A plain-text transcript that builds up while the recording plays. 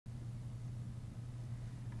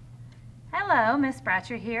Hello, Ms.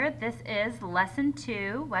 Bratcher here. This is Lesson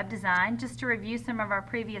 2, Web Design. Just to review some of our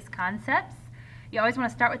previous concepts, you always want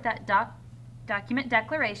to start with that document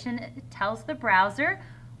declaration. It tells the browser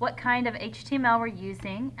what kind of HTML we're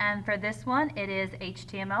using, and for this one, it is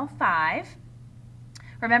HTML5.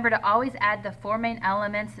 Remember to always add the 4 main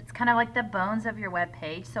elements. It's kind of like the bones of your web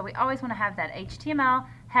page, so we always want to have that HTML,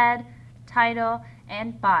 head, title,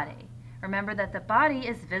 and body. Remember that the body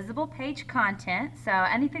is visible page content, so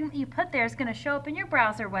anything that you put there is going to show up in your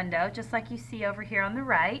browser window, just like you see over here on the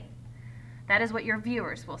right. That is what your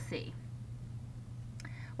viewers will see.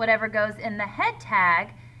 Whatever goes in the head tag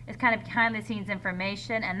is kind of behind the scenes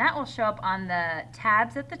information, and that will show up on the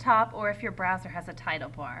tabs at the top or if your browser has a title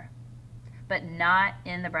bar, but not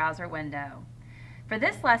in the browser window. For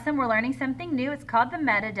this lesson, we're learning something new. It's called the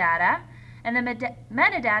metadata, and the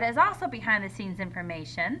metadata is also behind the scenes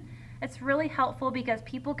information. It's really helpful because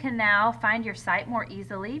people can now find your site more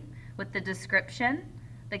easily with the description,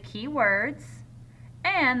 the keywords,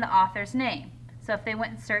 and the author's name. So if they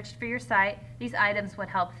went and searched for your site, these items would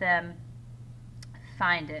help them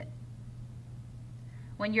find it.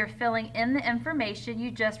 When you're filling in the information, you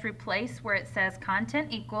just replace where it says content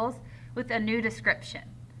equals with a new description.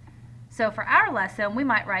 So for our lesson, we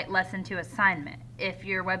might write lesson 2 assignment. If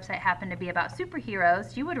your website happened to be about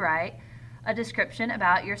superheroes, you would write a description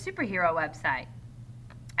about your superhero website,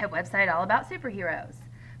 a website all about superheroes.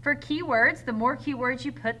 For keywords, the more keywords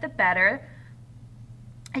you put, the better.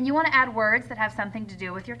 And you want to add words that have something to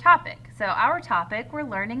do with your topic. So our topic, we're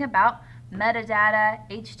learning about metadata,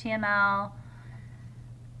 HTML,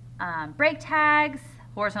 break tags,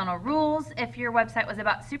 horizontal rules. If your website was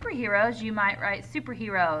about superheroes, you might write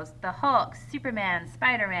superheroes, the Hulk, Superman,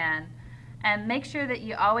 Spider-Man, and make sure that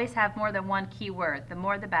you always have more than one keyword. The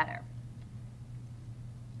more the better.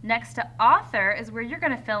 Next to author is where you're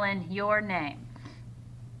going to fill in your name.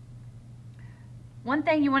 One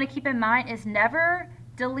thing you want to keep in mind is never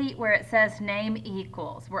delete where it says name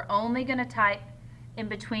equals. We're only going to type in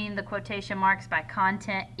between the quotation marks by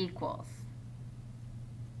content equals.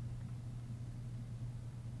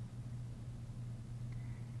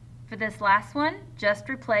 For this last one, just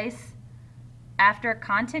replace after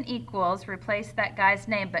content equals, replace that guy's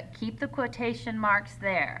name, but keep the quotation marks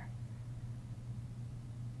there.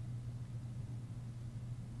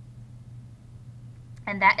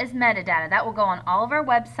 And that is metadata. That will go on all of our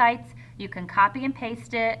websites. You can copy and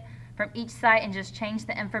paste it from each site and just change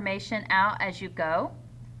the information out as you go.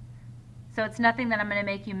 So it's nothing that I'm going to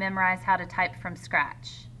make you memorize how to type from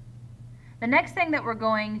scratch. The next thing that we're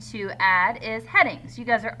going to add is headings. You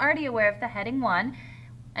guys are already aware of the heading 1,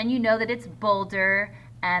 and you know that it's bolder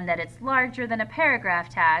and that it's larger than a paragraph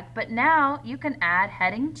tag, but now you can add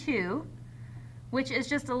heading 2, which is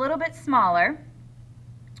just a little bit smaller.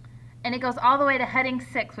 And it goes all the way to heading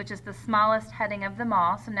 6, which is the smallest heading of them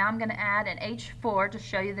all. So now I'm going to add an H4 to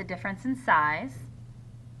show you the difference in size.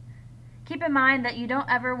 Keep in mind that you don't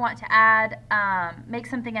ever want to add, make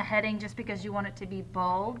something a heading just because you want it to be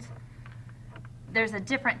bold. There's a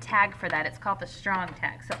different tag for that. It's called the strong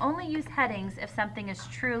tag. So only use headings if something is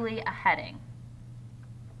truly a heading.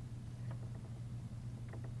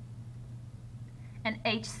 And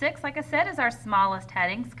H6, like I said, is our smallest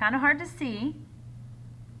heading. It's kind of hard to see.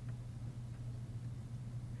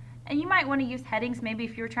 And you might want to use headings maybe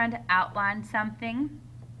if you were trying to outline something.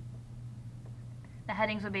 The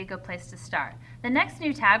headings would be a good place to start. The next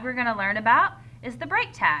new tag we're going to learn about is the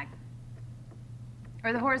break tag,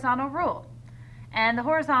 or the horizontal rule. And the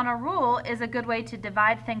horizontal rule is a good way to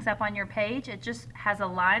divide things up on your page. It just has a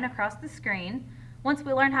line across the screen. Once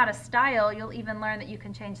we learn how to style, you'll even learn that you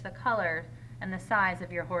can change the color and the size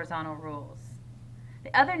of your horizontal rules.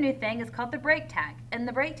 The other new thing is called the break tag. And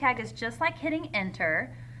the break tag is just like hitting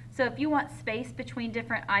enter. So if you want space between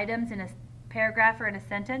different items in a paragraph or in a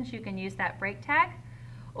sentence, you can use that break tag.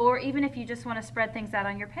 Or even if you just want to spread things out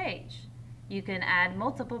on your page, you can add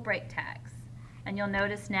multiple break tags. And you'll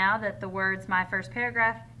notice now that the words my first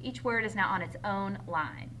paragraph, each word is now on its own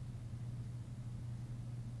line.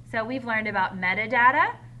 So we've learned about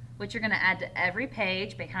metadata, which you're going to add to every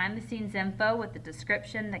page, behind the scenes info with the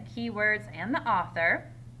description, the keywords, and the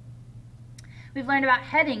author. We've learned about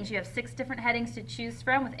headings. You have 6 different headings to choose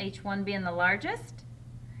from, with H1 being the largest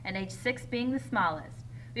and H6 being the smallest.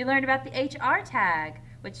 We learned about the HR tag,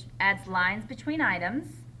 which adds lines between items,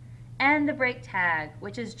 and the break tag,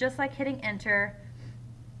 which is just like hitting enter.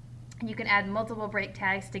 And you can add multiple break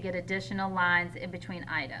tags to get additional lines in between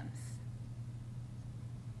items.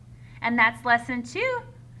 And that's lesson 2.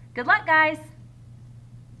 Good luck, guys.